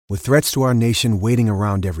With threats to our nation waiting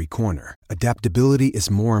around every corner, adaptability is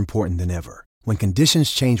more important than ever. When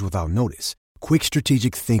conditions change without notice, quick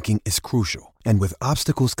strategic thinking is crucial. And with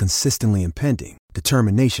obstacles consistently impending,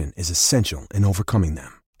 determination is essential in overcoming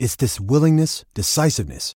them. It's this willingness,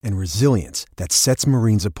 decisiveness, and resilience that sets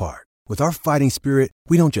Marines apart. With our fighting spirit,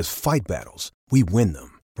 we don't just fight battles, we win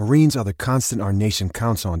them. Marines are the constant our nation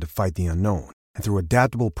counts on to fight the unknown. And through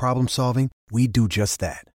adaptable problem solving, we do just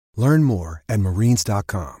that. Learn more at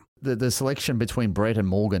marines.com. The selection between Brett and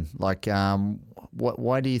Morgan,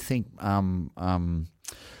 why do you think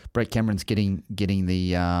Brett Cameron's getting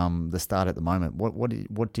the start at the moment?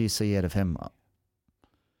 What do you see out of him?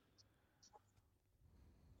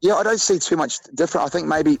 Yeah, I don't see too much different. I think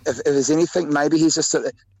maybe if there's anything, maybe he's just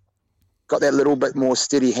got that little bit more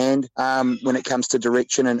steady hand when it comes to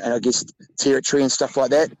direction and I guess territory and stuff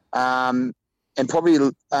like that, and probably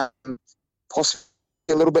possibly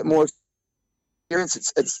a little bit more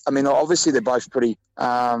experience. It's. I mean, obviously they're both pretty.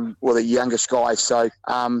 They're youngish guys. So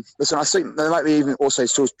listen, I think they might be even also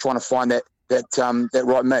still trying to find that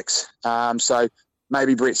right mix. So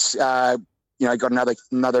maybe Brett's got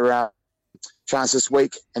another chance this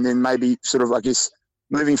week, and then maybe sort of I guess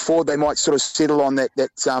moving forward they might sort of settle on that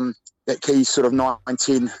key sort of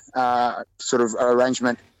 9-10 sort of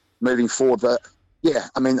arrangement moving forward. But yeah,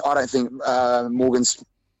 I mean, I don't think Morgan's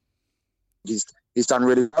he's done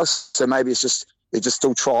really well. So maybe it's just they're just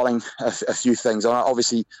still trialing a few things.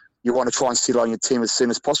 Obviously, you want to try and settle on your team as soon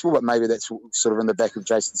as possible, but maybe that's sort of in the back of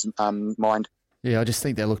Jason's mind. Yeah, I just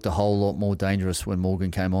think they looked a whole lot more dangerous when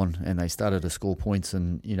Morgan came on and they started to score points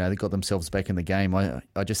and, they got themselves back in the game. I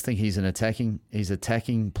just think he's an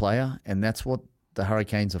attacking player, and that's what the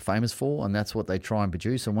Hurricanes are famous for, and that's what they try and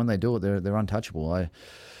produce. And when they do it, they're untouchable. I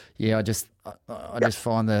just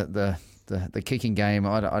find the kicking game,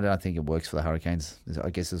 I don't think it works for the Hurricanes, I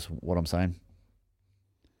guess is what I'm saying.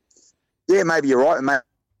 Yeah, maybe you're right.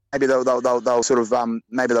 Maybe they'll sort of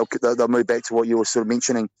maybe they'll move back to what you were sort of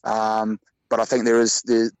mentioning. But I think they're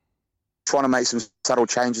trying to make some subtle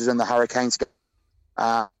changes in the Hurricanes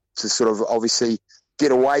to sort of obviously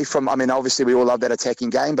get away from. I mean, obviously we all love that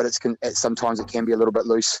attacking game, but sometimes it can be a little bit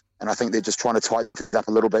loose, and I think they're just trying to tighten it up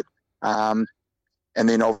a little bit. And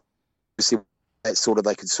then obviously that sort of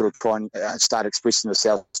they could sort of try and start expressing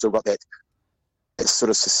themselves. Still got that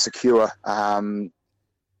sort of secure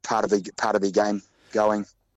part of the game going.